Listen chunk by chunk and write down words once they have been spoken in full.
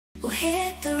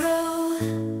hit the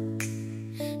road.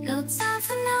 No time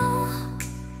for no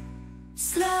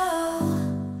slow,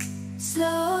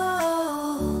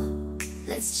 slow.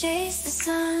 Let's chase the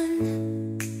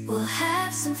sun. We'll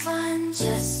have some fun,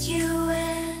 just you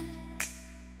and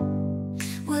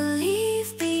we'll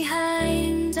leave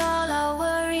behind all our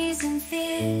worries and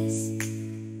fears.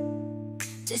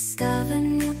 Discover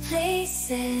new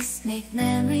places, make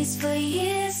memories for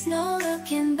years. No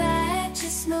looking back,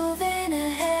 just moving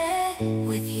ahead.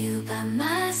 With you by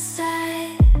my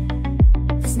side,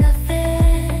 there's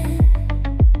nothing.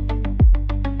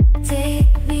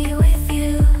 Take me with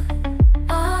you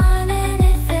on an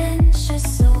adventure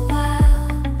so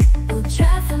wild. We'll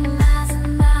drive for miles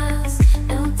and miles,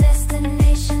 no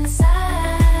destination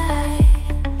side.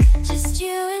 Just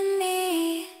you and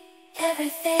me,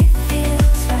 everything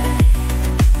feels right.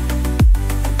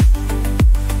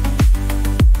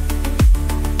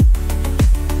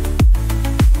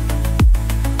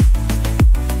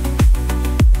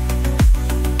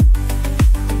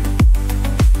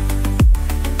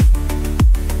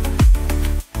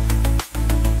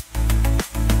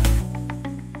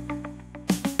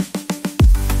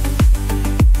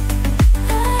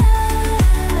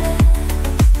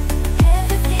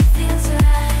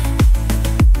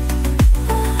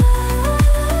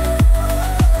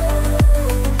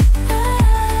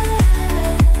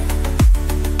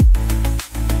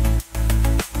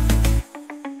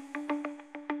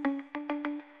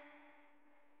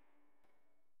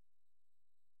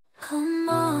 Come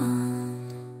on,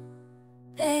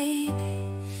 baby,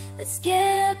 let's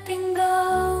get up and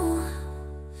go.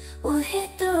 We'll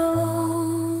hit the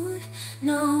road,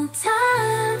 no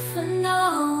time for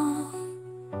no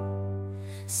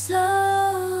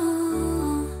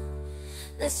slow.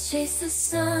 Let's chase the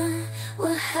sun,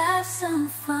 we'll have some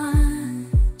fun.